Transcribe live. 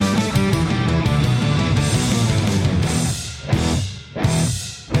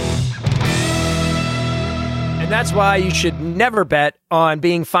that's why you should never bet on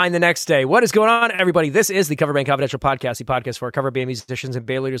being fine the next day. What is going on, everybody? This is the Cover Band Confidential Podcast, the podcast for cover band musicians and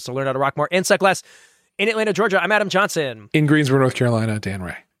band leaders to learn how to rock more and suck less. In Atlanta, Georgia, I'm Adam Johnson. In Greensboro, North Carolina, Dan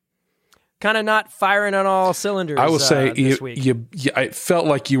Ray. Kind of not firing on all cylinders. I will say, this week. I felt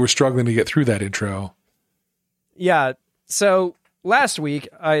like you were struggling to get through that intro. Yeah. So last week,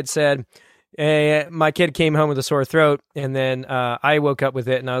 I had said my kid came home with a sore throat, and then I woke up with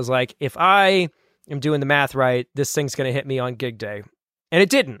it, and I was like, if I am doing the math right, this thing's going to hit me on gig day. And it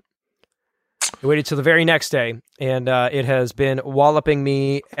didn't. I waited till the very next day, and it has been walloping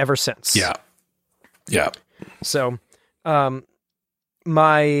me ever since. Yeah. Yeah. So, our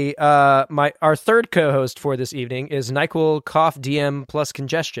third co-host for this evening is NyQuil Cough DM plus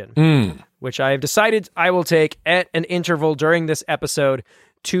Congestion, which I have decided I will take at an interval during this episode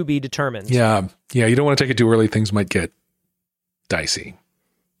to be determined. Yeah. Yeah. You don't want to take it too early. Things might get dicey.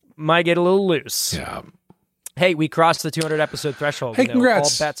 Might get a little loose. Yeah. Hey, we crossed the 200 episode threshold. Hey,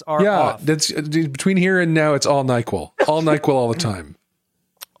 congrats. All bets are off. That's between here and now. It's all NyQuil. All NyQuil all the time.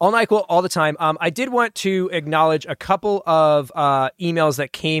 All NyQuil all the time. I did want to acknowledge a couple of emails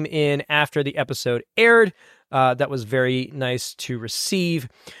that came in after the episode aired. That was very nice to receive.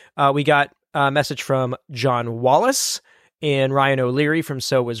 We got a message from John Wallace and Ryan O'Leary from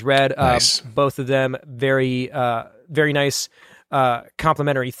So Was Red. Nice. Both of them very nice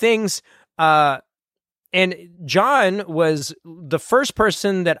complimentary things. And John was the first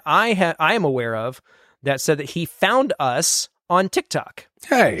person that I am aware of that said that he found us on TikTok.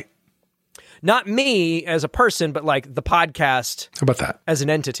 Hey. Not me as a person, but like the podcast. How about that? As an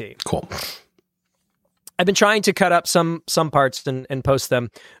entity. Cool. I've been trying to cut up some parts and post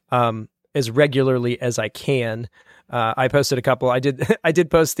them as regularly as I can. I posted a couple. I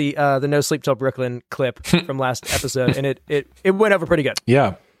did post the No Sleep Till Brooklyn clip from last episode, and it went over pretty good.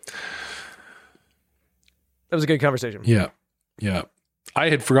 Yeah. That was a good conversation. Yeah. Yeah. I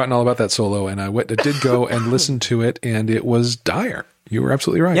had forgotten all about that solo, and I did go and listen to it, and it was dire. You were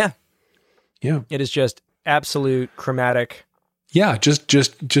absolutely right. Yeah. Yeah. It is just absolute chromatic. Yeah, just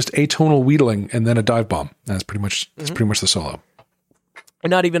atonal wheedling and then a dive bomb. That's pretty much the solo.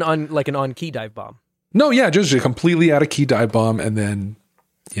 And not even on like an on-key dive bomb. No, yeah, just a completely out of key dive bomb and then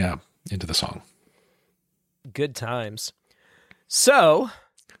into the song. Good times. So,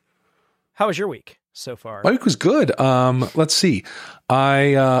 how was your week so far? My week was good. Let's see.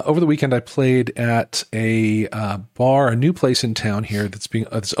 I over the weekend I played at a bar, a new place in town here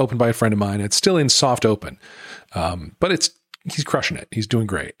that's opened by a friend of mine. It's still in soft open, but he's crushing it. He's doing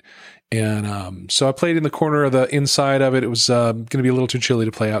great. And so I played in the corner of the inside of it. It was going to be a little too chilly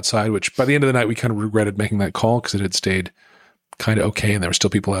to play outside, which by the end of the night we kind of regretted making that call because it had stayed kind of okay, and there were still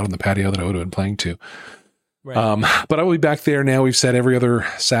people out on the patio that I would have been playing to. Right. But I will be back there now. We've said every other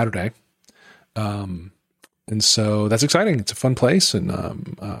Saturday. And so that's exciting. It's a fun place, and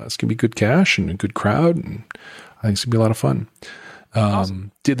it's gonna be good cash and a good crowd, and I think it's gonna be a lot of fun.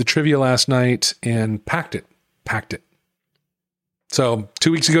 Awesome. Did the trivia last night and packed it. So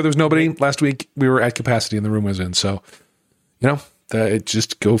 2 weeks ago there was nobody. Last week we were at capacity and the room was in. So it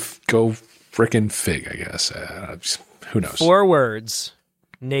just go frickin' fig, I guess. Who knows? 4 words: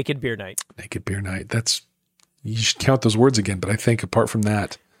 naked beer night. Naked beer night. You should count those words again. But I think apart from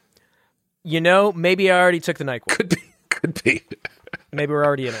that. Maybe I already took the NyQuil. Could be. Maybe we're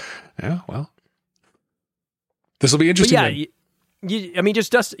already in it. Yeah, well. This will be interesting. But you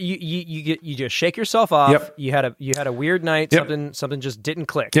just shake yourself off. Yep. You had a weird night. Yep. Something just didn't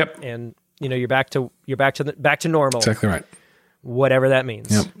click. Yep. And you're back to normal. Exactly right. Whatever that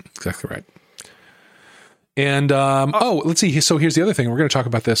means. Yep. Exactly right. And let's see. So here's the other thing. We're going to talk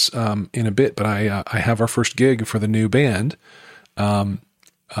about this in a bit, but I have our first gig for the new band.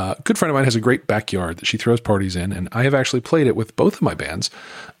 A good friend of mine has a great backyard that she throws parties in, and I have actually played it with both of my bands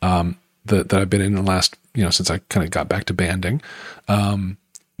that I've been in the last, since I kind of got back to banding.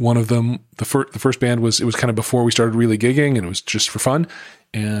 One of them, the first band was kind of before we started really gigging, and it was just for fun.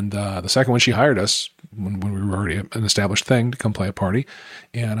 And the second one, she hired us when we were already an established thing to come play a party.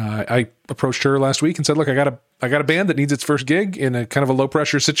 And I approached her last week and said, "Look, I got a band that needs its first gig in a kind of a low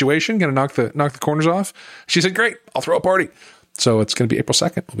pressure situation, going to knock the corners off." She said, "Great, I'll throw a party." So it's going to be April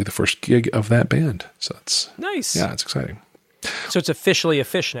 2nd. Will be the first gig of that band. So it's nice. Yeah, it's exciting. So it's officially a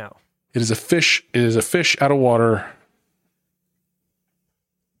fish now. It is a fish. It is a fish out of water.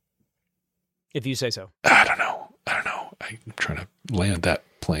 If you say so. I don't know. I'm trying to land that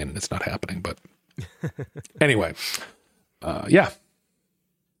plane and it's not happening. But anyway, yeah.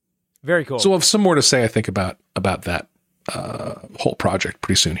 Very cool. So we'll have some more to say, I think, about that whole project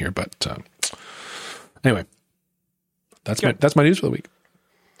pretty soon here. But anyway. That's my news for the week.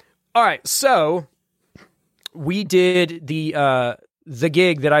 All right, so we did the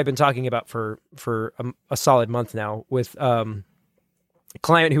gig that I've been talking about for a solid month now with a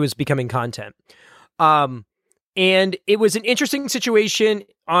client who was becoming content. And it was an interesting situation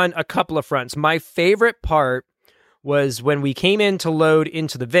on a couple of fronts. My favorite part was when we came in to load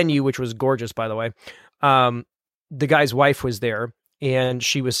into the venue, which was gorgeous, by the way. The guy's wife was there, and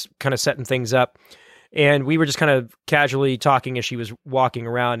she was kind of setting things up. And we were just kind of casually talking as she was walking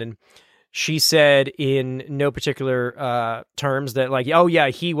around. And she said in no particular terms that, like, oh, yeah,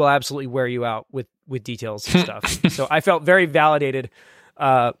 he will absolutely wear you out with details and stuff. So I felt very validated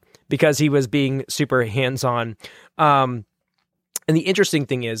because he was being super hands-on. And the interesting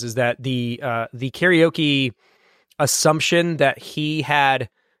thing is that the karaoke assumption that he had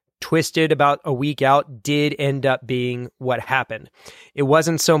twisted about a week out did end up being what happened. It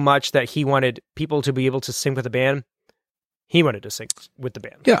wasn't so much that he wanted people to be able to sing with the band. He wanted to sing with the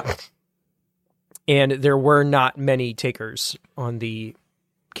band. Yeah. And there were not many takers on the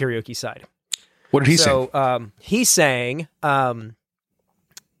karaoke side. What did he say? He sang,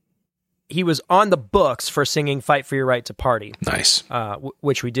 he was on the books for singing Fight for Your Right to Party. Nice.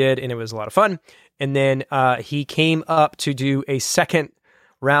 Which we did, and it was a lot of fun. And then he came up to do a second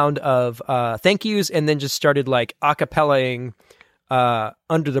round of thank yous, and then just started like a-cappella-ing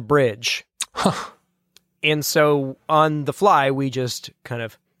Under the Bridge. Huh. And so on the fly, we just kind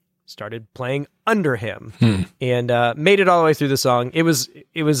of started playing under him and made it all the way through the song. It was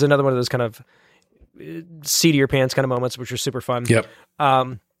another one of those kind of seat of your pants kind of moments, which were super fun. Yep.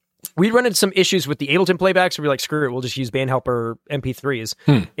 We'd run into some issues with the Ableton playback, so we were like, screw it, we'll just use Bandhelper MP3s.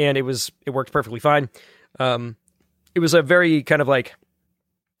 And it worked perfectly fine. It was a very kind of like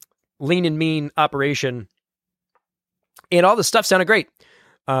lean and mean operation, and all the stuff sounded great.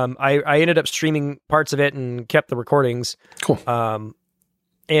 I ended up streaming parts of it and kept the recordings. Cool.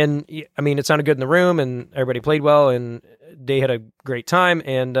 And I mean, it sounded good in the room, and everybody played well, and they had a great time.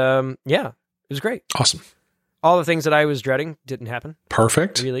 And yeah, it was great. Awesome. All the things that I was dreading didn't happen.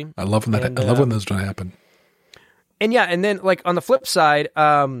 Perfect. Really. I love when that. I love when those don't happen. And yeah, and then like on the flip side,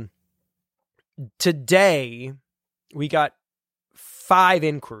 today we got 5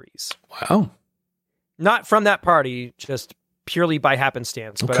 inquiries. Wow. Not from that party, just purely by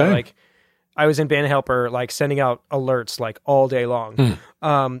happenstance. But Okay. I was in Bandhelper, like sending out alerts like all day long.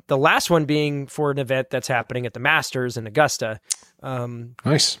 The last one being for an event that's happening at the Masters in Augusta.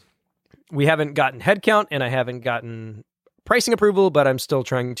 Nice. We haven't gotten head count, and I haven't gotten pricing approval, but I'm still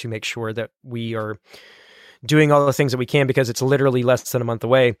trying to make sure that we are doing all the things that we can, because it's literally less than a month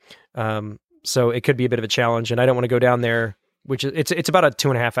away. So it could be a bit of a challenge, and I don't want to go down there, which is, it's about a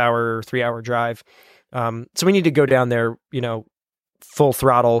 2.5 hour, 3 hour drive. So we need to go down there, full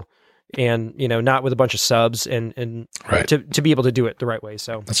throttle, and, not with a bunch of subs, and Right. to be able to do it the right way.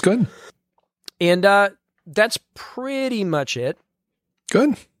 So That's good. And that's pretty much it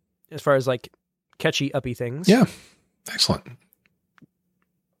Good. as far as like catchy, uppy things. Yeah. Excellent.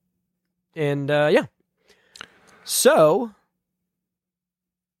 And yeah. So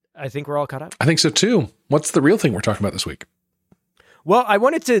I think we're all caught up. I think so too. What's the real thing we're talking about this week? Well, I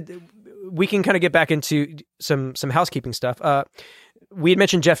wanted to, we can kind of get back into some housekeeping stuff. We had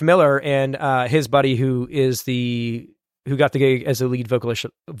mentioned Jeff Miller and his buddy who got the gig as the lead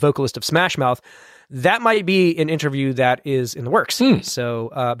vocalist of Smash Mouth. That might be an interview that is in the works.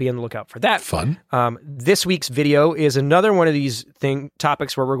 So be on the lookout for that. Fun. This week's video is another one of these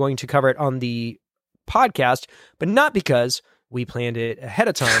topics where we're going to cover it on the podcast, but not because we planned it ahead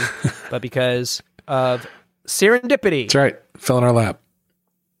of time, but because of serendipity. That's right. Fell in our lap.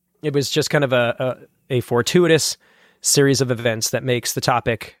 It was just kind of a fortuitous series of events that makes the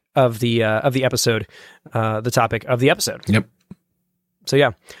topic of the episode the topic of the episode. Yep. So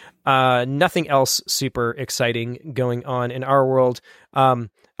yeah, nothing else super exciting going on in our world.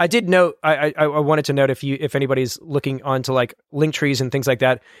 I did note, I wanted to note if anybody's looking onto like link trees and things like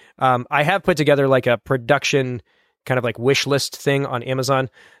that, I have put together like a production kind of like wish list thing on Amazon.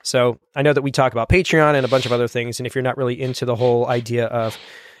 So I know that we talk about Patreon and a bunch of other things. And if you're not really into the whole idea of,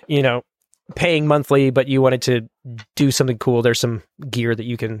 paying monthly, but you wanted to do something cool, there's some gear that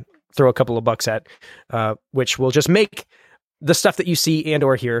you can throw a couple of bucks at, which will just make the stuff that you see and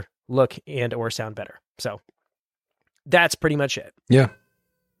or hear look and or sound better. So that's pretty much it. Yeah.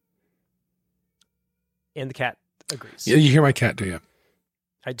 And the cat agrees. Yeah, you hear my cat, do you?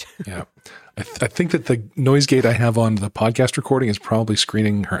 I do. Yeah. I think that the noise gate I have on the podcast recording is probably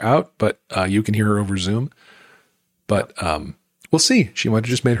screening her out, but you can hear her over Zoom. But we'll see. She might have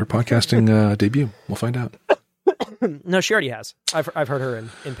just made her podcasting debut. We'll find out. No, she already has. I've heard her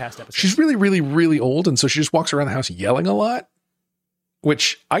in past episodes. She's really, really, really old, and so she just walks around the house yelling a lot.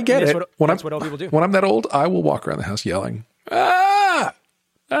 which I get it. That's what old people do. When I'm that old, I will walk around the house yelling, ah,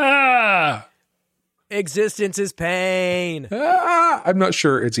 ah. Existence is pain. Ah. I'm not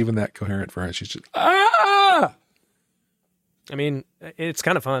sure it's even that coherent for her. She's just, ah. I mean, it's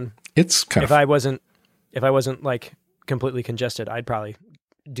kind of fun. It's kind of fun. If I wasn't like completely congested, I'd probably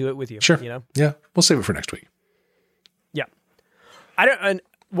do it with you. Sure. You know? Yeah. We'll save it for next week. Yeah. And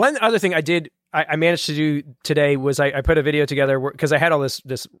one other thing I managed to do today was I put a video together because I had all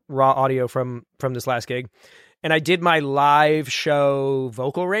this raw audio from this last gig, and I did my live show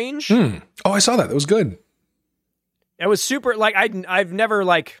vocal range. Oh, I saw that. That was good. It was super. Like I've never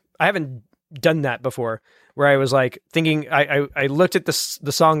I haven't done that before. Where I was like thinking, I looked at the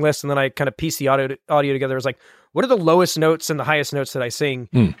song list and then I kind of pieced the audio together. I was like, what are the lowest notes and the highest notes that I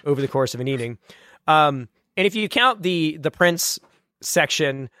sing over the course of an evening? And if you count the Prince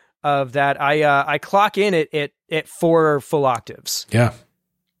section of that, I clock in at 4 full octaves. Yeah.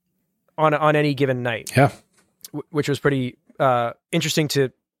 On any given night. Yeah. Which was pretty interesting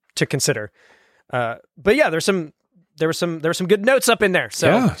to consider. But yeah, there were some good notes up in there. So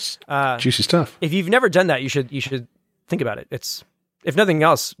yes. Juicy stuff. If you've never done that, you should think about it. It's, if nothing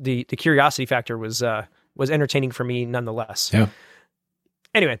else, the curiosity factor was entertaining for me nonetheless. Yeah.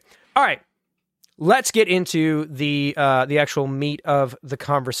 Anyway, all right. Let's get into the actual meat of the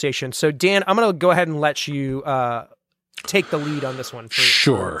conversation. So Dan, I'm going to go ahead and let you take the lead on this one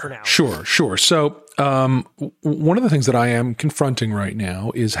for now. Sure. So one of the things that I am confronting right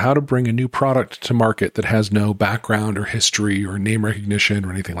now is how to bring a new product to market that has no background or history or name recognition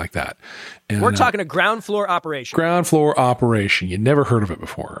or anything like that. And we're talking a ground floor operation. Ground floor operation. You never heard of it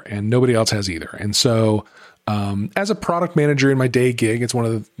before, and nobody else has either. And so as a product manager in my day gig, it's one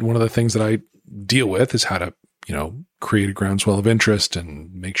of the things that I deal with is how to, create a groundswell of interest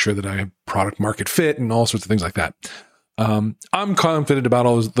and make sure that I have product market fit and all sorts of things like that. I'm confident about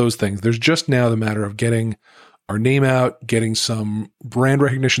all those things. There's just now the matter of getting our name out, getting some brand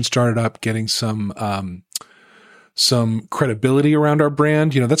recognition started up, getting some credibility around our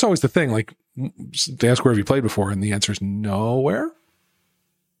brand. That's always the thing. Like, they ask, where have you played before? And the answer is nowhere.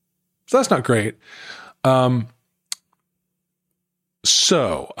 So that's not great.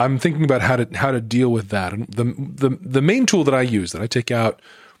 So I'm thinking about how to deal with that. And the main tool that I use, that I take out,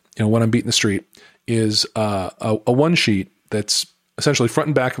 when I'm beating the street, is a one sheet that's essentially front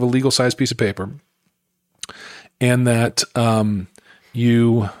and back of a legal size piece of paper, and that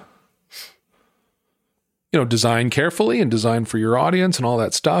you design carefully and design for your audience and all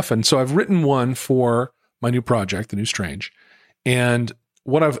that stuff. And so I've written one for my new project, The New Strange, and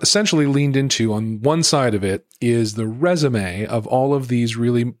what I've essentially leaned into on one side of it is the resume of all of these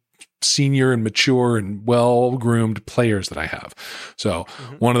really senior and mature and well-groomed players that I have. So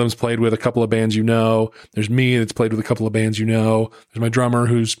one of them's played with a couple of bands, there's me that's played with a couple of bands, there's my drummer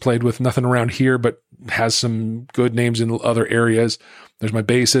who's played with nothing around here, but has some good names in other areas. There's my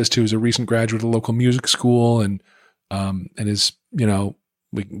bassist who's a recent graduate of a local music school and is, I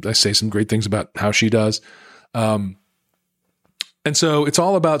say some great things about how she does. And so it's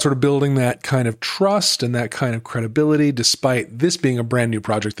all about sort of building that kind of trust and that kind of credibility, despite this being a brand new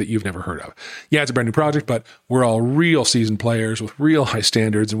project that you've never heard of. Yeah, it's a brand new project, but we're all real seasoned players with real high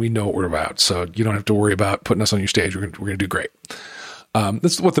standards, and we know what we're about. So you don't have to worry about putting us on your stage. We're going to do great.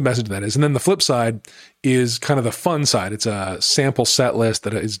 That's what the message of that is. And then the flip side is kind of the fun side. It's a sample set list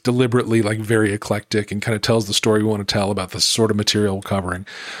that is deliberately very eclectic and kind of tells the story we want to tell about the sort of material we're covering.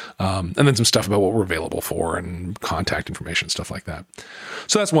 And then some stuff about what we're available for and contact information, stuff like that.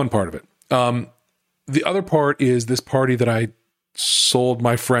 So that's one part of it. The other part is this party that I sold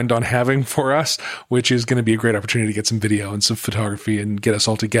my friend on having for us, which is going to be a great opportunity to get some video and some photography and get us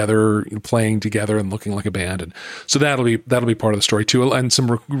all together, playing together and looking like a band. And so that'll be part of the story too. And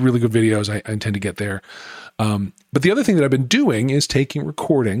some really good videos I intend to get there. But the other thing that I've been doing is taking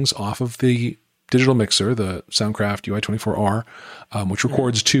recordings off of the digital mixer, the Soundcraft UI-24R, which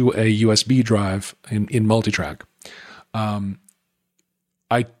records to a USB drive in multitrack.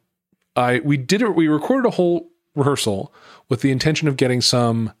 We recorded a whole rehearsal with the intention of getting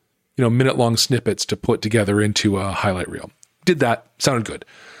some, minute-long snippets to put together into a highlight reel. Did that, sounded good.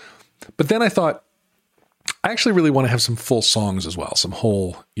 But then I thought, I actually really want to have some full songs as well, some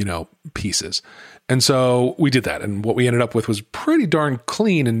whole, pieces. And so we did that. And what we ended up with was pretty darn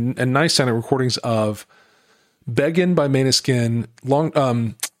clean and nice sounding recordings of Beggin' by Maneskin,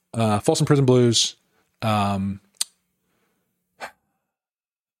 Folsom Prison Blues, and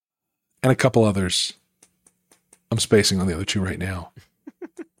a couple others. I'm spacing on the other two right now.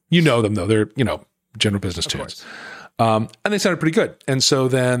 You know them, though. They're, general business tunes. And they sounded pretty good. And so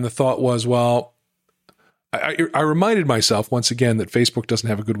then the thought was, well, I reminded myself once again that Facebook doesn't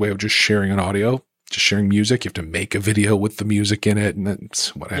have a good way of just sharing an audio, just sharing music. You have to make a video with the music in it, and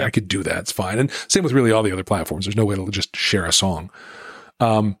that's what I could do that. It's fine. And same with really all the other platforms. There's no way to just share a song.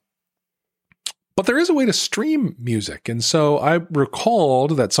 But there is a way to stream music. And so I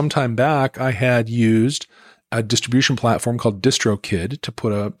recalled that sometime back I had used a distribution platform called DistroKid to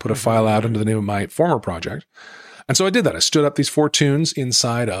put a file out under the name of my former project. And so I did that. I stood up these 4 tunes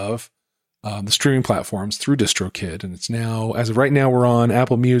inside of the streaming platforms through DistroKid. And it's now, as of right now, we're on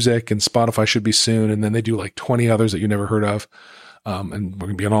Apple Music, and Spotify should be soon. And then they do like 20 others that you never heard of. And we're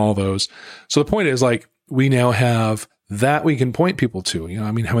going to be on all of those. So the point is, like, we now have that we can point people to. You know,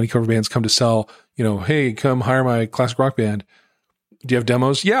 I mean, how many cover bands come to sell, you know, hey, come hire my classic rock band. Do you have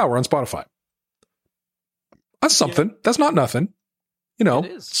demos? Yeah, we're on Spotify. That's something. Yeah. That's not nothing. You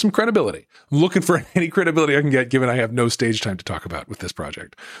know, some credibility. I'm looking for any credibility I can get, given I have no stage time to talk about with this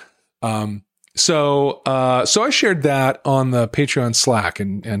project. So I shared that on the Patreon Slack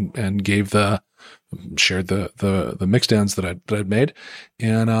and shared the mix downs that I'd made.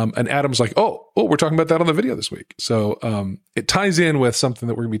 And Adam's like, oh, we're talking about that on the video this week. So, it ties in with something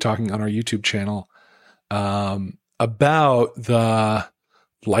that we're gonna be talking on our YouTube channel, about the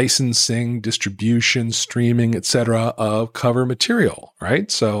licensing, distribution, streaming, etc. of cover material, right?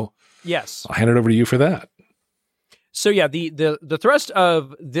 So yes, I'll hand it over to you for that. So yeah, the thrust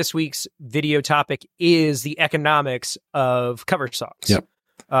of this week's video topic is the economics of cover songs. Yep.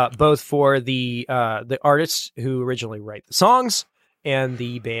 Both for the artists who originally write the songs and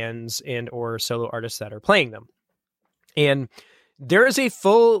the bands and or solo artists that are playing them. And there is a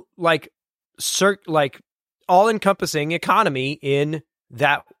full all encompassing economy in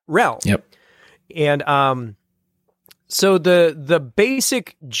that realm. Yep. And so the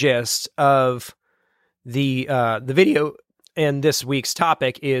basic gist of the video and this week's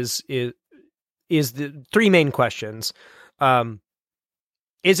topic is the 3 main questions.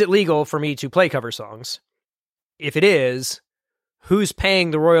 Is it legal for me to play cover songs? If it is, who's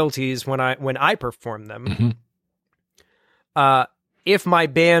paying the royalties when I perform them? Mm-hmm. If my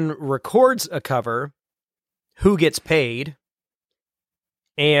band records a cover, who gets paid?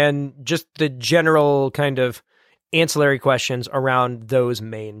 And just the general kind of ancillary questions around those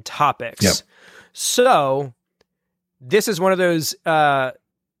main topics. Yep. So this is one of those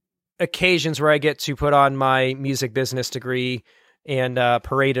occasions where I get to put on my music business degree and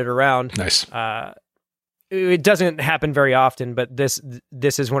parade it around. Nice. It doesn't happen very often, but this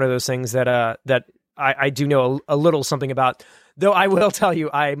is one of those things that I do know a little something about. Though I will tell you,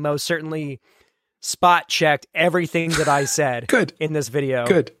 I most certainly spot checked everything that I said Good. In this video.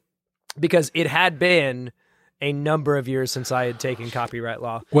 Good. Because it had been a number of years since I had taken copyright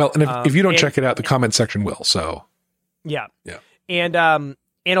law. Well, and if you don't check it out, the comment section will. So yeah. And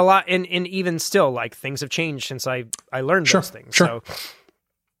a lot, and even still, like, things have changed since I learned those things. Sure.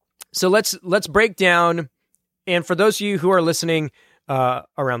 So let's break down. And for those of you who are listening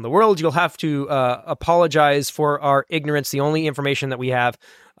around the world, you'll have to apologize for our ignorance. The only information that we have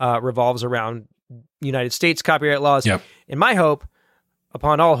revolves around United States copyright laws. Yep. And my hope,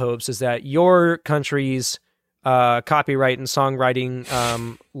 upon all hopes, is that your country's copyright and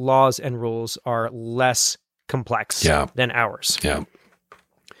songwriting laws and rules are less complex than ours. Yeah.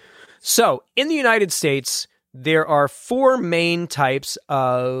 So in the United States, there are 4 main types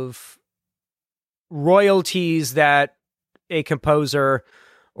of royalties that a composer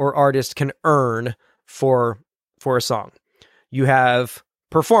or artist can earn for a song. You have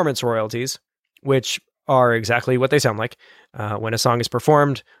performance royalties, which are exactly what they sound like. When a song is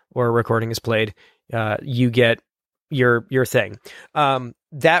performed or a recording is played, you get your thing.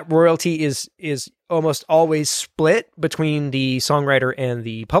 That royalty is almost always split between the songwriter and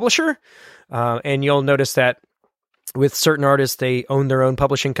the publisher. And you'll notice that with certain artists, they own their own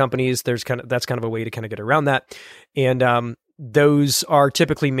publishing companies. That's kind of a way to kind of get around that. And those are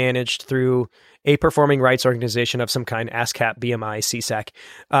typically managed through a performing rights organization of some kind: ASCAP, BMI, SESAC.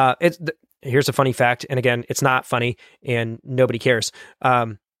 Here's a funny fact, and again, it's not funny, and nobody cares.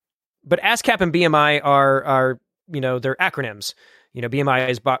 But ASCAP and BMI are they're acronyms. BMI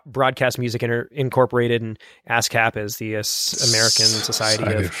is Broadcast Music Incorporated, and ASCAP is the American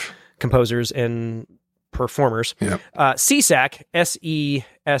Society of Composers and Performers. Yep. SESAC,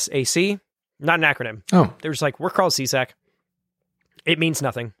 SESAC, not an acronym. Oh. They're just like, we're called SESAC. It means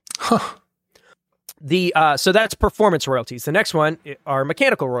nothing. Huh. So that's performance royalties. The next one are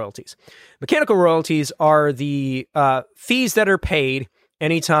mechanical royalties. Mechanical royalties are the fees that are paid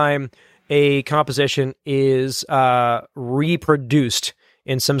anytime a composition is reproduced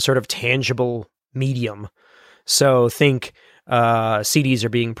in some sort of tangible medium. So think CDs are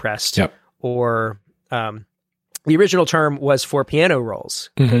being pressed, yep. or The original term was for piano rolls,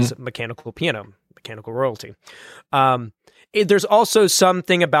 because mechanical piano, mechanical royalty. There's also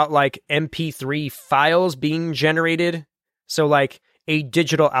something about like MP3 files being generated. So like a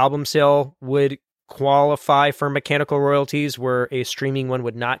digital album sale would qualify for mechanical royalties where a streaming one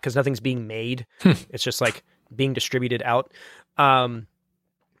would not, because nothing's being made. It's just like being distributed out. That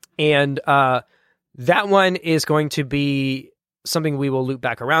one is going to be something we will loop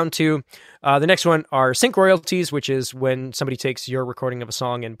back around to. The next one are sync royalties, which is when somebody takes your recording of a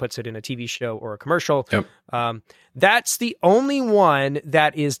song and puts it in a TV show or a commercial. Yep. That's the only one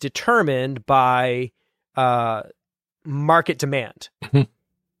that is determined by market demand.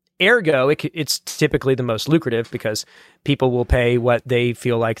 Ergo, it's typically the most lucrative because people will pay what they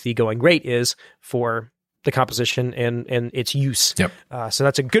feel like the going rate is for the composition and its use. Yep. So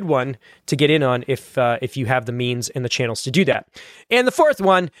that's a good one to get in on if you have the means and the channels to do that. And the fourth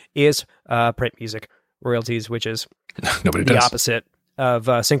one is print music royalties, which is nobody the does. opposite of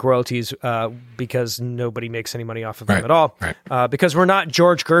sync royalties because nobody makes any money off of them Right, at all. right. Because we're not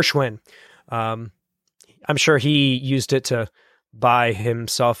George Gershwin. I'm sure he used it to buy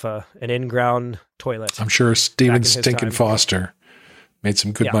himself an in-ground toilet. I'm sure Steven Back in his Stinkin' time. Foster made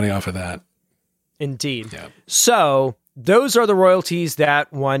some good money off of that. Indeed. Yeah. So those are the royalties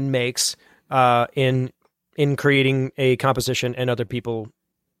that one makes in creating a composition and other people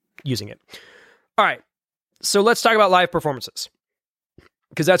using it. All right. So let's talk about live performances,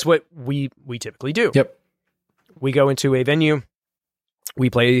 because that's what we typically do. Yep. We go into a venue, we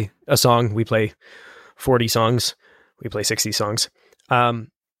play a song, we play 40 songs, we play 60 songs.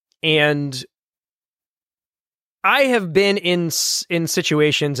 And I have been in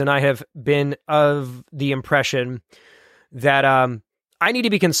situations, and I have been of the impression that I need to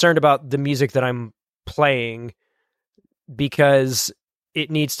be concerned about the music that I'm playing, because it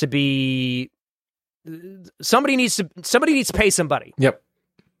needs to be somebody needs to pay somebody. Yep.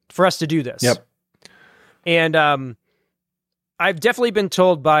 For us to do this. Yep. And I've definitely been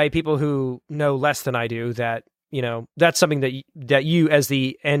told by people who know less than I do that, you know, that's something that you as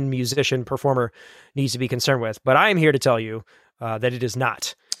the end musician performer needs to be concerned with. But I am here to tell you that it is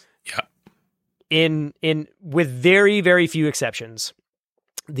not. Yeah. In with very, very few exceptions,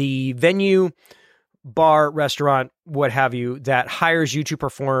 the venue, bar, restaurant, what have you, that hires you to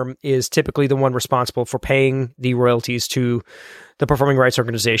perform is typically the one responsible for paying the royalties to the performing rights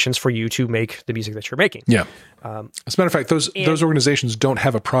organizations for you to make the music that you're making. Yeah. As a matter of fact, those organizations don't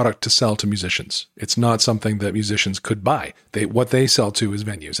have a product to sell to musicians. It's not something that musicians could buy. What they sell to is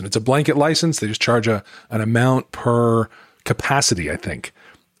venues, and it's a blanket license. They just charge an amount per capacity, I think,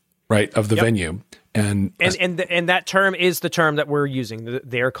 right, of the venue. And that term is the term that we're using.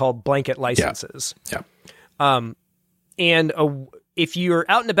 They are called blanket licenses. Yeah. If you're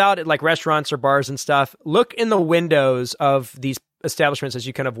out and about at like restaurants or bars and stuff, look in the windows of these establishments as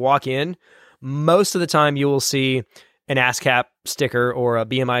you kind of walk in. Most of the time you will see an ASCAP sticker or a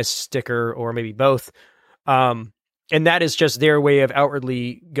BMI sticker or maybe both. And that is just their way of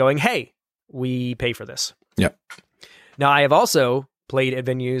outwardly going, hey, we pay for this. Yeah. Now, I have also played at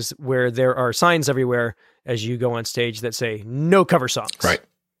venues where there are signs everywhere as you go on stage that say no cover songs. Right.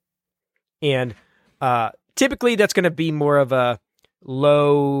 And typically that's going to be more of a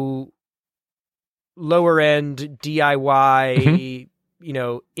lower end DIY,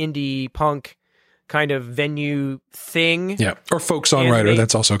 indie punk kind of venue thing. Yeah. Or folk songwriter.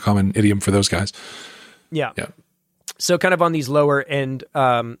 That's also a common idiom for those guys. Yeah. Yeah. So kind of on these lower end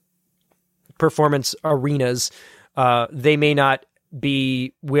performance arenas, they may not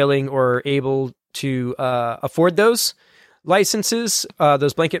be willing or able to afford those licenses,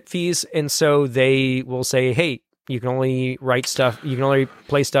 those blanket fees. And so they will say, hey, you can only write stuff, you can only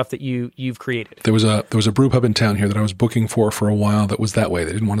play stuff that you've created. There was a brew pub in town here that I was booking for a while that was that way.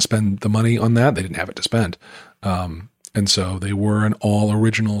 They didn't want to spend the money on that. They didn't have it to spend. And so they were an all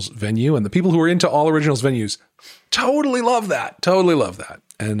originals venue, and the people who are into all originals venues totally love that.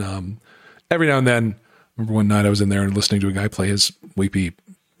 And every now and then, I remember one night I was in there and listening to a guy play his weepy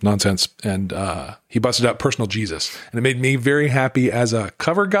nonsense, and he busted out Personal Jesus, and it made me very happy as a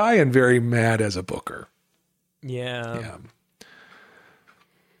cover guy and very mad as a booker. Yeah.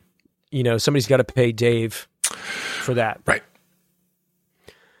 Somebody's got to pay Dave for that. Right.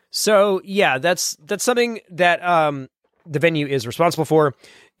 So yeah, that's something that the venue is responsible for.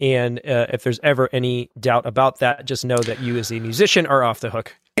 And if there's ever any doubt about that, just know that you as a musician are off the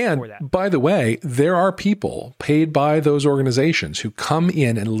hook. And by the way, there are people paid by those organizations who come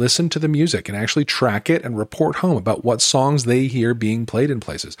in and listen to the music and actually track it and report home about what songs they hear being played in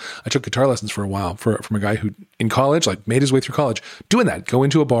places. I took guitar lessons for a while from a guy who in college, like made his way through college doing that. Go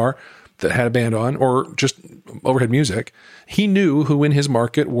into a bar, that had a band on, or just overhead music, he knew who in his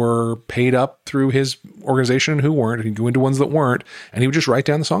market were paid up through his organization and who weren't. He'd go into ones that weren't, and he would just write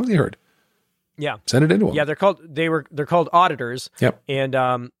down the songs he heard. Yeah. Send it into them. Yeah, they're called auditors. Yep.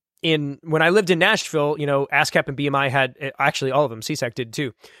 And when I lived in Nashville, ASCAP and BMI had, actually all of them, CSAC did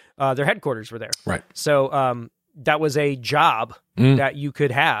too. Their headquarters were there. Right. So that was a job that you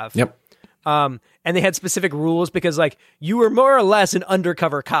could have. Yep. And they had specific rules because like you were more or less an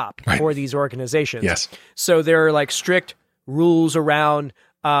undercover cop for these organizations. Yes. So there are like strict rules around,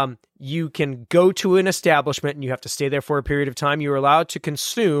 you can go to an establishment and you have to stay there for a period of time. You're allowed to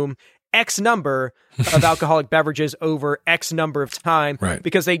consume X number of alcoholic beverages over X number of time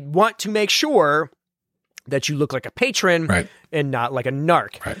because they want to make sure that you look like a patron and not like a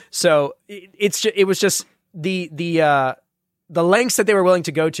narc. Right. So it was just the lengths that they were willing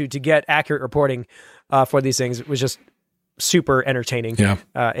to go to get accurate reporting for these things was just super entertaining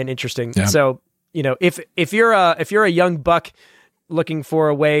and interesting. Yeah. So, if you're a young buck looking for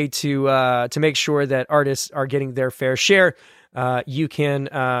a way to make sure that artists are getting their fair share, you can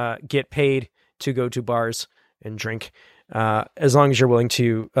get paid to go to bars and drink, as long as you're willing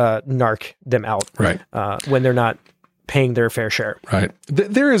to narc them out when they're not paying their fair share. Right.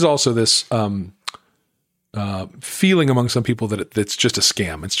 There is also this feeling among some people that it's just a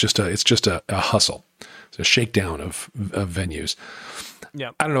scam. It's just a hustle. It's a shakedown of venues.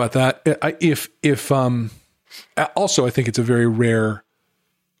 Yeah. I don't know about that. Also, I think it's a very rare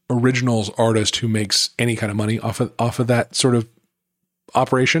originals artist who makes any kind of money off of that sort of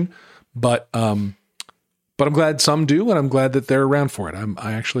operation. But I'm glad some do, and I'm glad that they're around for it.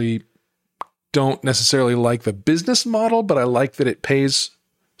 I actually don't necessarily like the business model, but I like that it pays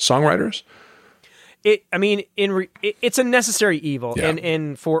songwriters. It's a necessary evil,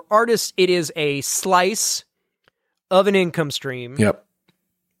 and for artists, it is a slice of an income stream. Yep.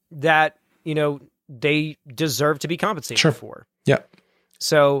 That they deserve to be compensated for. Yep.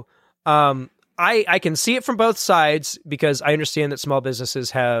 So, I can see it from both sides because I understand that small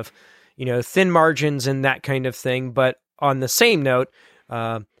businesses have, thin margins and that kind of thing. But on the same note,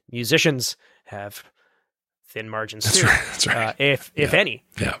 musicians have thin margins too. That's right. If any.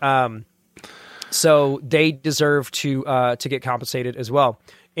 Yeah. So they deserve to get compensated as well.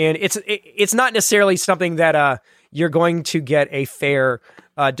 And it's not necessarily something that you're going to get a fair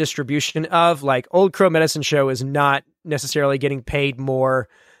distribution of. Like Old Crow Medicine Show is not necessarily getting paid more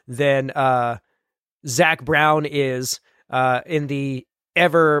than Zach Brown is in the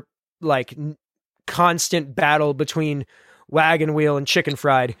ever constant battle between Wagon Wheel and Chicken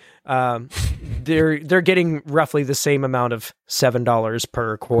Fried. They're getting roughly the same amount of $7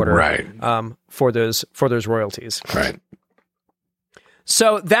 per quarter for those royalties. Right.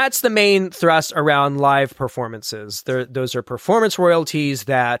 So that's the main thrust around live performances. Those are performance royalties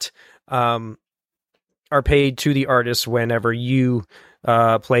that are paid to the artist whenever you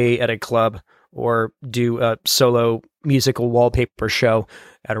play at a club or do a solo musical wallpaper show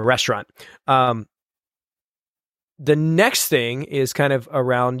at a restaurant. The next thing is kind of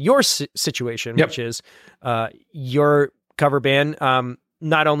around your situation, which is your cover band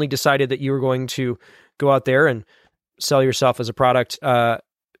not only decided that you were going to go out there and sell yourself as a product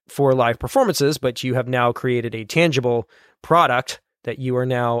for live performances, but you have now created a tangible product that you are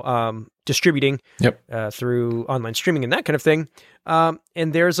now distributing through online streaming and that kind of thing.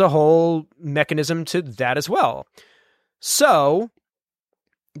 And there's a whole mechanism to that as well. So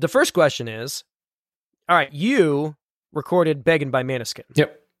the first question is, all right, you recorded Beggin' by Måneskin.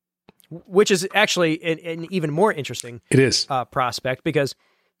 Yep. Which is actually an even more interesting prospect because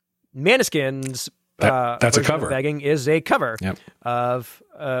Måneskin's that's a cover. Begging is a cover of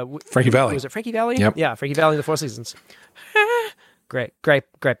Frankie Valli. Was it Frankie Valli? Yep. Yeah, Frankie Valli and the Four Seasons. Great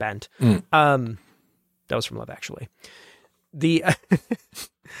band. That was from Love Actually. The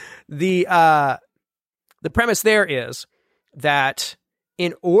premise there is that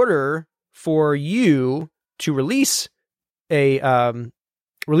in order for you to release a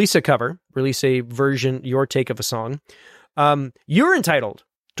cover, release a version, your take of a song, you're entitled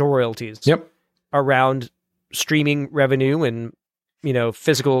to royalties. Yep. Around streaming revenue and,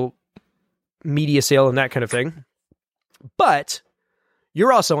 physical media sale and that kind of thing. But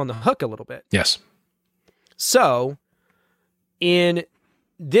you're also on the hook a little bit. Yes. So in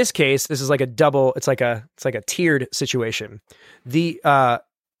this case, this is like it's like a tiered situation.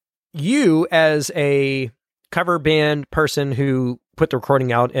 You as a cover band person who put the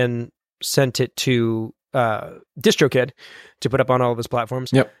recording out and sent it to DistroKid to put up on all of his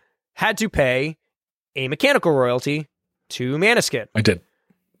platforms, had to pay a mechanical royalty to Måneskin. I did.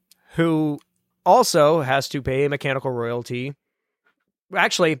 Who also has to pay a mechanical royalty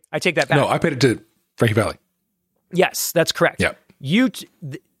Actually, I take that back. No, I paid it to Frankie Valli. Yes, that's correct. Yeah.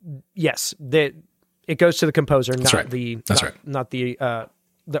 Yes, it goes to the composer, not right. the That's right. not the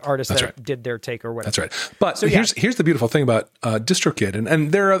artist That's that right. did their take or whatever. That's right. But so here's the beautiful thing about DistroKid,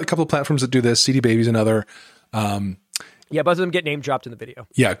 and there are a couple of platforms that do this. CD Baby's another. Yeah, both of them get name dropped in the video.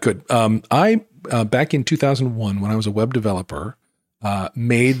 Yeah, good. I back in 2001, when I was a web developer,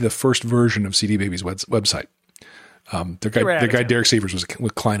 made the first version of CD Baby's website. Their guy Derek Savers was a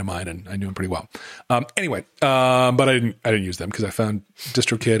client of mine, and I knew him pretty well. Anyway, but I didn't use them because I found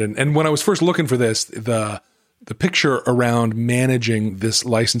DistroKid, and when I was first looking for this, the picture around managing this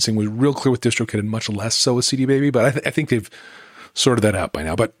licensing was real clear with DistroKid and much less so with CD Baby. But I think they've sorted that out by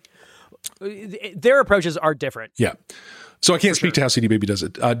now. But their approaches are different. Yeah. So I can't speak to how CD Baby does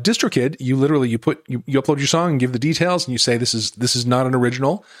it. DistroKid, you upload your song and give the details, and you say this is not an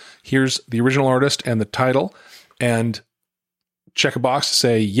original. Here's the original artist and the title, and check a box to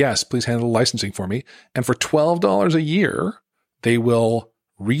say yes, please handle the licensing for me. And for $12 a year, they will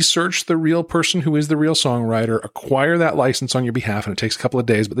research the real person who is the real songwriter, acquire that license on your behalf, and it takes a couple of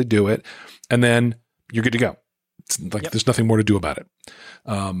days, but they do it, and then you're good to go. It's like There's nothing more to do about it.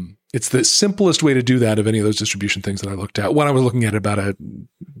 It's the simplest way to do that of any of those distribution things that I looked at. When I was looking at it it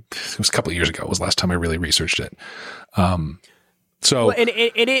was a couple of years ago. It was the last time I really researched it. And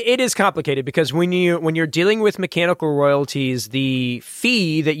it is complicated because when you're dealing with mechanical royalties, the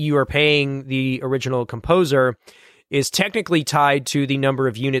fee that you are paying the original composer is technically tied to the number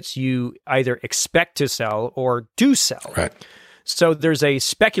of units you either expect to sell or do sell. Right. So there's a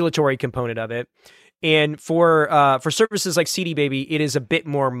speculatory component of it. And for services like CD Baby, it is a bit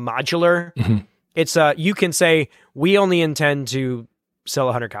more modular. Mm-hmm. It's you can say, we only intend to sell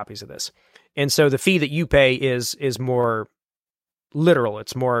 100 copies of this. And so the fee that you pay is more literal.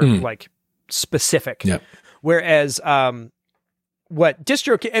 It's more like specific. Yeah. Whereas what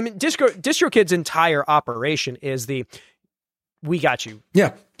DistroKid's entire operation is we got you.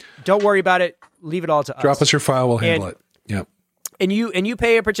 Yeah. Don't worry about it. Leave it all to us. Drop us your file. We'll handle it. Yeah. And you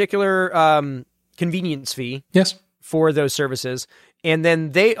pay a particular convenience fee. Yes. For those services. And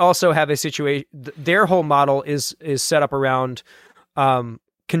then they also have a situation, their whole model is set up around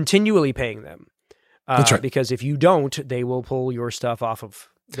continually paying them. That's right. Because if you don't, they will pull your stuff off of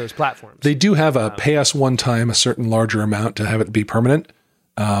those platforms. They do have a pay us one time a certain larger amount to have it be permanent.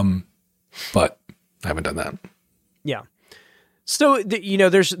 But I haven't done that. Yeah. So,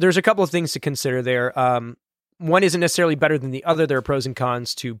 there's a couple of things to consider there. One isn't necessarily better than the other. There are pros and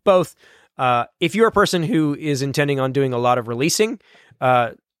cons to both. If you're a person who is intending on doing a lot of releasing,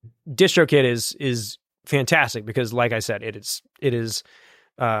 DistroKid is fantastic because, like I said, it is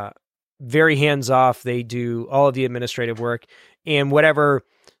very hands off. They do all of the administrative work, and whatever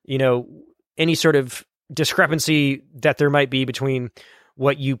any sort of discrepancy that there might be between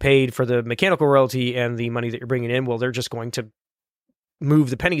what you paid for the mechanical royalty and the money that you're bringing in, well, they're just going to move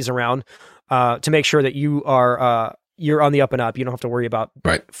the pennies around to make sure that you are. You're on the up and up. You don't have to worry about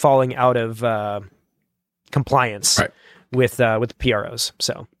falling out of compliance with the PROs.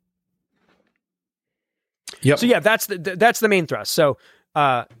 So, So yeah, that's the main thrust. So,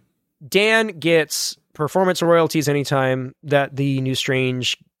 Dan gets performance royalties anytime that the new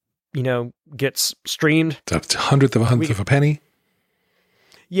Strange, gets streamed. It's a hundredth of a penny.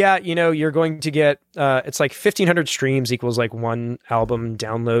 Yeah, you're going to get it's like 1,500 streams equals like one album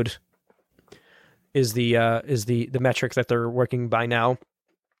download. Is the metric that they're working by now.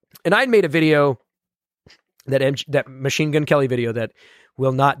 And I'd made a video that Machine Gun Kelly video that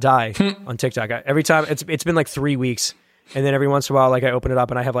will not die on TikTok. Every time it's been like 3 weeks, and then every once in a while, like I open it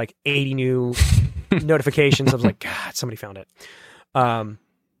up and I have like 80 new notifications. I was like, God, somebody found it.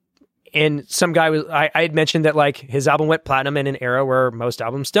 And some guy I had mentioned that like his album went platinum in an era where most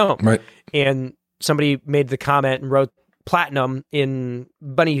albums don't. Right. And somebody made the comment and wrote platinum in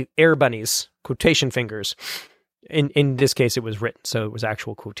air bunnies, quotation fingers. In this case, it was written, so it was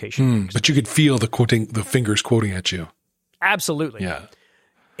actual quotation fingers. But you could feel the fingers quoting at you. Absolutely. Yeah.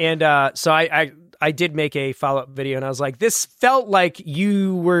 And so I did make a follow-up video, and I was like, this felt like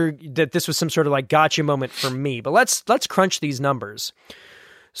that this was some sort of like gotcha moment for me, but let's crunch these numbers.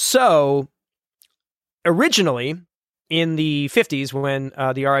 So originally in the 50s, when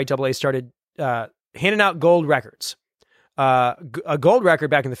the RIAA started handing out gold records, a gold record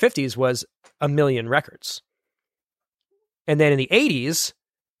back in the 50s was 1 million records. And then in the 80s,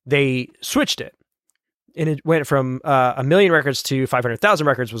 they switched it. And it went from 1 million records to 500,000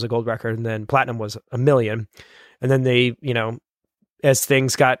 records was a gold record. And then platinum was 1 million. And then they, as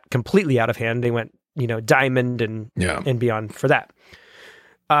things got completely out of hand, they went, diamond and beyond for that.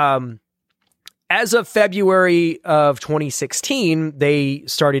 As of February of 2016, they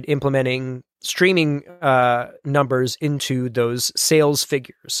started implementing streaming numbers into those sales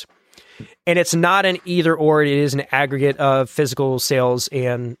figures. And it's not an either or, it is an aggregate of physical sales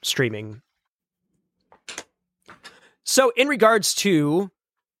and streaming. So in regards to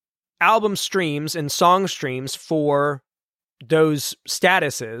album streams and song streams for those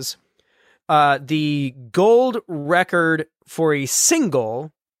statuses, the gold record for a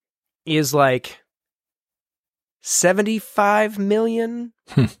single is like 75 million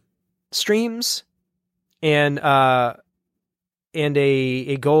streams, and a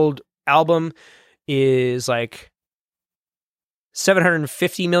gold album is like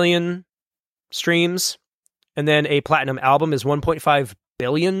 750 million streams, and then a platinum album is 1.5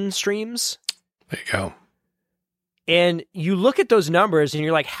 billion streams. There you go. And you look at those numbers and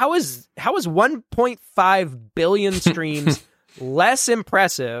you're like, how is 1.5 billion streams less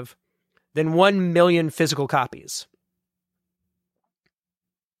impressive than 1 million physical copies?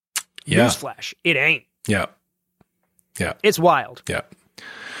 Yeah. Newsflash, it ain't. Yeah. Yeah. It's wild. Yeah.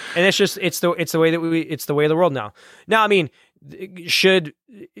 And it's just it's the way that it's the way of the world now. Now, I mean,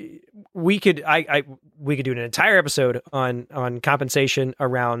 we could do an entire episode on compensation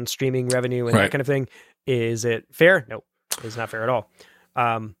around streaming revenue and that kind of thing. Is it fair? No, it's not fair at all.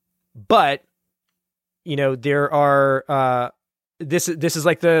 But you know, there are this is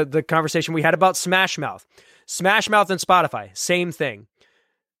like the conversation we had about Smash Mouth and Spotify. Same thing.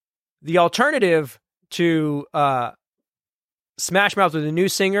 The alternative to Smash Mouth with a new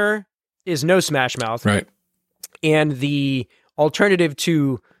singer is no Smash Mouth. Right. And the alternative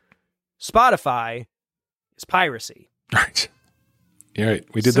to Spotify is piracy. Right. You're right.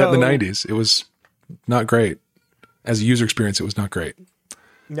 We did that in the 90s. It was not great. As a user experience, it was not great.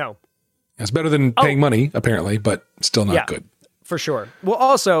 No. It's better than paying money, apparently, but still not good. For sure. Well,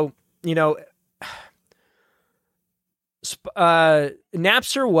 also, you know,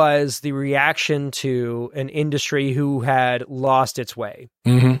 Napster was the reaction to an industry who had lost its way.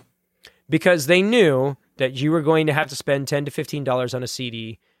 Mm-hmm. Because they knew that you were going to have to spend $10 to $15 on a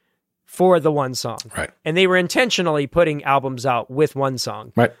CD for the one song. Right. And they were intentionally putting albums out with one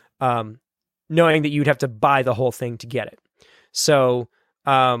song. Right. Knowing that you'd have to buy the whole thing to get it. So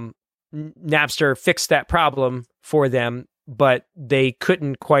Napster fixed that problem for them, but they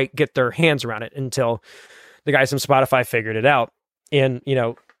couldn't quite get their hands around it until the guys from Spotify figured it out, and, you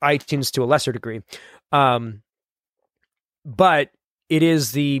know, iTunes to a lesser degree. But it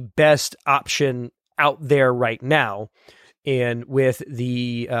is the best option out there right now. And with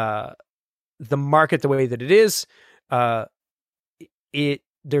the market the way that it is, there's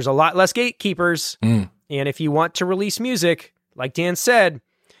a lot less gatekeepers. And if you want to release music, like Dan said,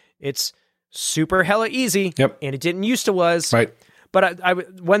 it's super hella easy. Yep. And it didn't used to was. Right. But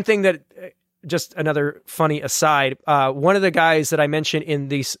one thing that, just another funny aside, one of the guys that I mentioned in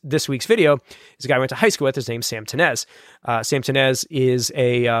this week's video is a guy I went to high school with. His name's Sam Tenez. Sam Tenez is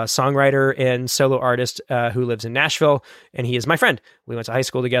a songwriter and solo artist who lives in Nashville, and he is my friend. We went to high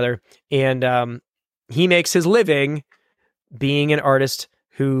school together, and he makes his living being an artist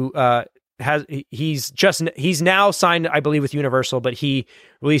who he's now signed, I believe, with Universal, but he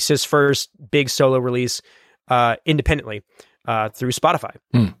released his first big solo release independently through Spotify.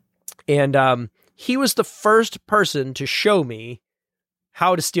 And he was the first person to show me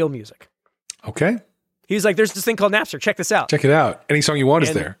how to steal music. Okay. He was like, there's this thing called Napster. Check this out. Check it out. Any song you want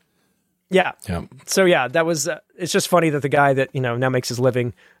is there. Yeah. Yeah. So yeah, that was, it's just funny that the guy that, you know, now makes his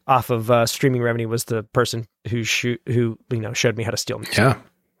living off of streaming revenue was the person who you know, showed me how to steal music. Yeah.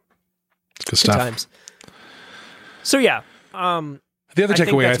 Good stuff. Times. So yeah. The other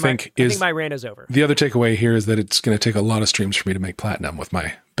takeaway, I think my rant is over. The other takeaway here is that it's going to take a lot of streams for me to make platinum with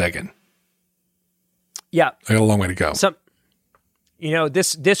my begging. Yeah. I got a long way to go. You know,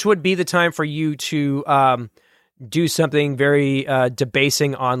 this would be the time for you to do something very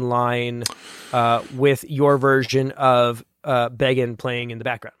debasing online with your version of begging playing in the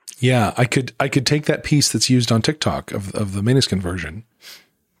background. Yeah, I could take that piece that's used on TikTok of the Meniskin version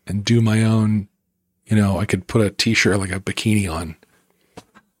and do my own. You know, I could put a t-shirt, like a bikini on,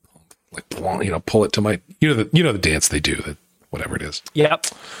 like, you know, pull it to my, you know the dance they do, that whatever it is. Yep.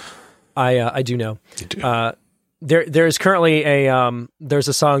 I do know. You do. There's currently there's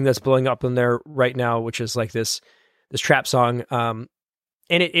a song that's blowing up in there right now, which is like this trap song. And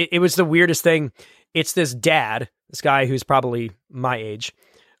it was the weirdest thing. It's this guy who's probably my age,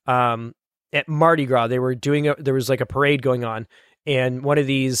 at Mardi Gras. There was like a parade going on, and one of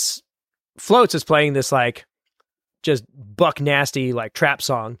these floats is playing this like just buck nasty like trap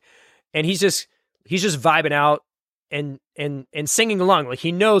song, and he's just vibing out and singing along, like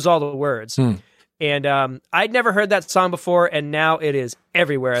he knows all the words. And I'd never heard that song before, and now it is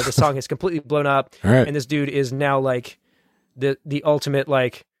everywhere. The song has completely blown up, All right. and this dude is now like the ultimate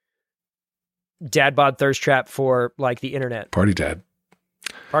like dad bod thirst trap for like the internet. Party dad.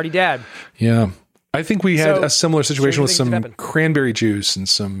 Party dad. Yeah. I think we had So, a similar situation with stranger things some have happened. cranberry juice and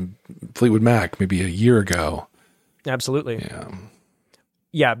some Fleetwood Mac maybe a year ago. Absolutely. Yeah.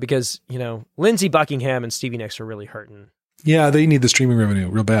 Yeah, because, you know, Lindsey Buckingham and Stevie Nicks are really hurting. Yeah, they need the streaming revenue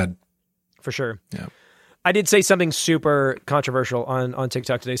real bad. For sure. Yeah. I did say something super controversial on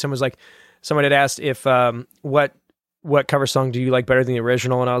TikTok today. Someone had asked if what cover song do you like better than the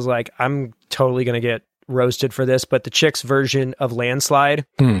original, and I was like, I'm totally gonna get roasted for this, but the Chicks version of Landslide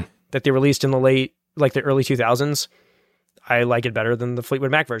that they released in the early 2000s, I like it better than the Fleetwood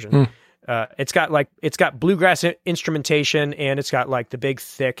Mac version. It's got bluegrass instrumentation, and it's got like the big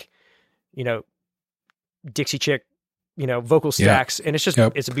thick, you know, Dixie chick, you know, vocal stacks, and it's just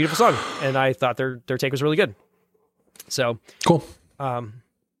it's a beautiful song, and I thought their take was really good. So Cool.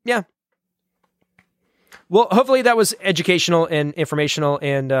 yeah. Well, hopefully that was educational and informational,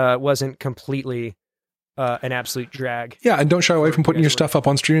 and wasn't completely an absolute drag. Yeah, and don't shy away from putting guys your were- stuff up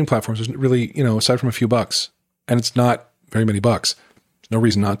on streaming platforms. There's really, you know, aside from a few bucks, and it's not very many bucks. There's no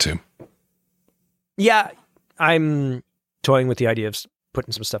reason not to. Yeah, I'm toying with the idea of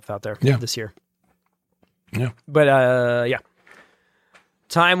putting some stuff out there this year. Yeah, But yeah,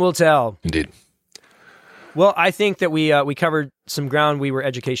 time will tell. indeed. Well, I think that we covered some ground. We were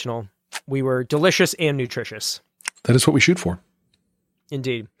educational. We were delicious and nutritious. That is what we shoot for.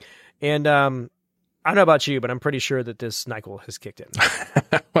 Indeed. And I don't know about you, but I'm pretty sure that this NyQuil has kicked in.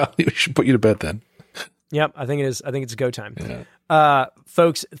 Well, we should put you to bed then. Yep, I think it is. I think it's go time.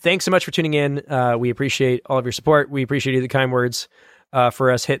 Folks, thanks so much for tuning in. We appreciate all of your support. We appreciate the kind words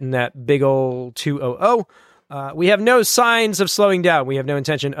for us hitting that big old 200. We have no signs of slowing down. We have no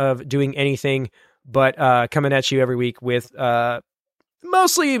intention of doing anything but coming at you every week with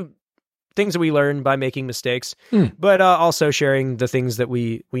mostly things that we learn by making mistakes, but also sharing the things that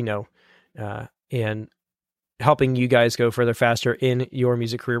we know and helping you guys go further faster in your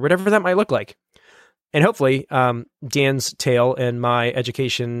music career, whatever that might look like. And hopefully Dan's tale and my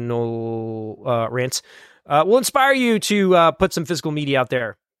educational rants will inspire you to put some physical media out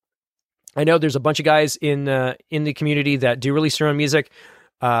there. I know there's a bunch of guys in the community that do release their own music.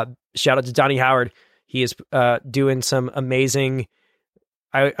 Shout out to Donnie Howard. He is doing some amazing,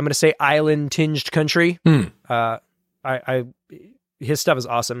 I'm going to say island tinged country. His stuff is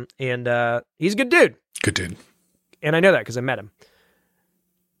awesome, and he's a good dude. Good dude. And I know that because I met him.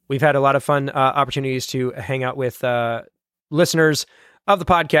 We've had a lot of fun opportunities to hang out with listeners of the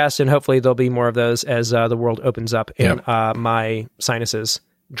podcast, and hopefully there'll be more of those as the world opens up and my sinuses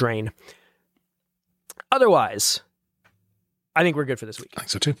drain. Otherwise, I think we're good for this week. I think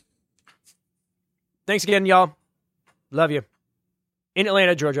so too. Thanks again, y'all. Love you. In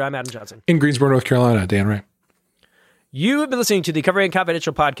Atlanta, Georgia, I'm Adam Johnson. In Greensboro, North Carolina, Dan Ray. You have been listening to the Cover Band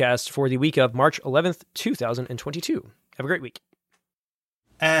Confidential podcast for the week of March 11th, 2022. Have a great week.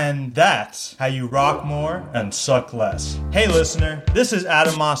 And that's how you rock more and suck less. Hey listener, this is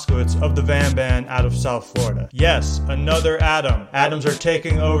Adam Moskowitz of the Van Band out of South Florida. Yes, another Adam. Adams are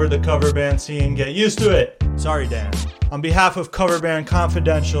taking over the cover band scene. Get used to it. Sorry, Dan. On behalf of Cover Band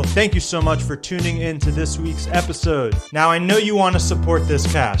Confidential, thank you so much for tuning in to this week's episode. Now I know you want to support this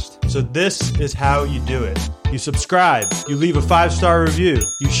cast, so this is how you do it. You subscribe, you leave a 5-star review,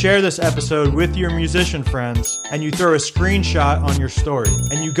 you share this episode with your musician friends, and you throw a screenshot on your story.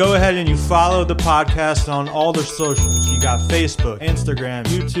 And you go ahead and you follow the podcast on all their socials. You got Facebook, Instagram,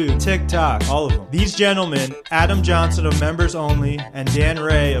 YouTube, TikTok, all of them. These gentlemen, Adam Johnson of Members Only and Dan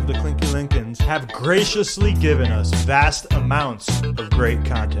Ray of the Clinky Lincolns, have graciously given us vast amounts of great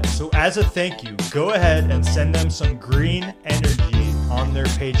content. So as a thank you, go ahead and send them some green energy on their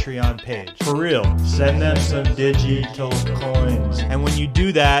Patreon page. For real, send them some digital coins. And when you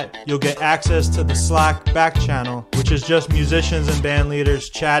do that, you'll get access to the Slack back channel, which is just musicians and band leaders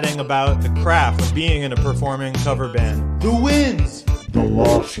chatting about the craft of being in a performing cover band. The wins! The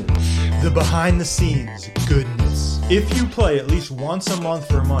losses. The behind the scenes goodness. If you play at least once a month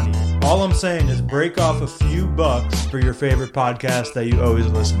for money, all I'm saying is break off a few bucks for your favorite podcast that you always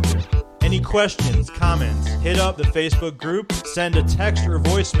listen to. Any questions, comments, hit up the Facebook group, send a text or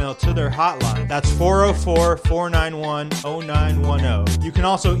voicemail to their hotline. That's 404-491-0910. You can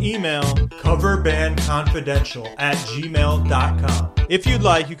also email coverbandconfidential@gmail.com. If you'd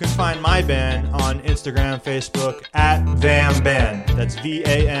like, you can find my band on Instagram, Facebook, @VamBand. That's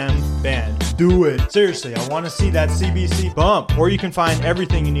VAM Band. do it. Seriously, I want to see that CBC bump. Or you can find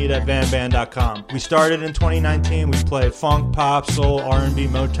everything you need at vanband.com. We started in 2019. We play funk, pop, soul, R&B,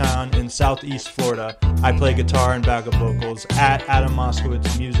 Motown in Southeast Florida. I play guitar and backup vocals at Adam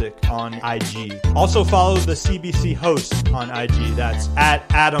Moskowitz Music on IG. Also follow the CBC host on IG. That's at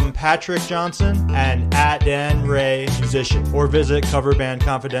Adam Patrick Johnson and at Dan Ray Musician. Or visit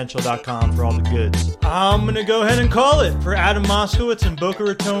coverbandconfidential.com for all the goods. I'm going to go ahead and call it. For Adam Moskowitz in Boca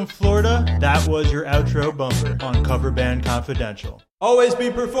Raton, Florida, that was your outro bumper on Cover Band Confidential. Always be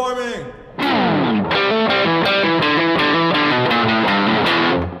performing!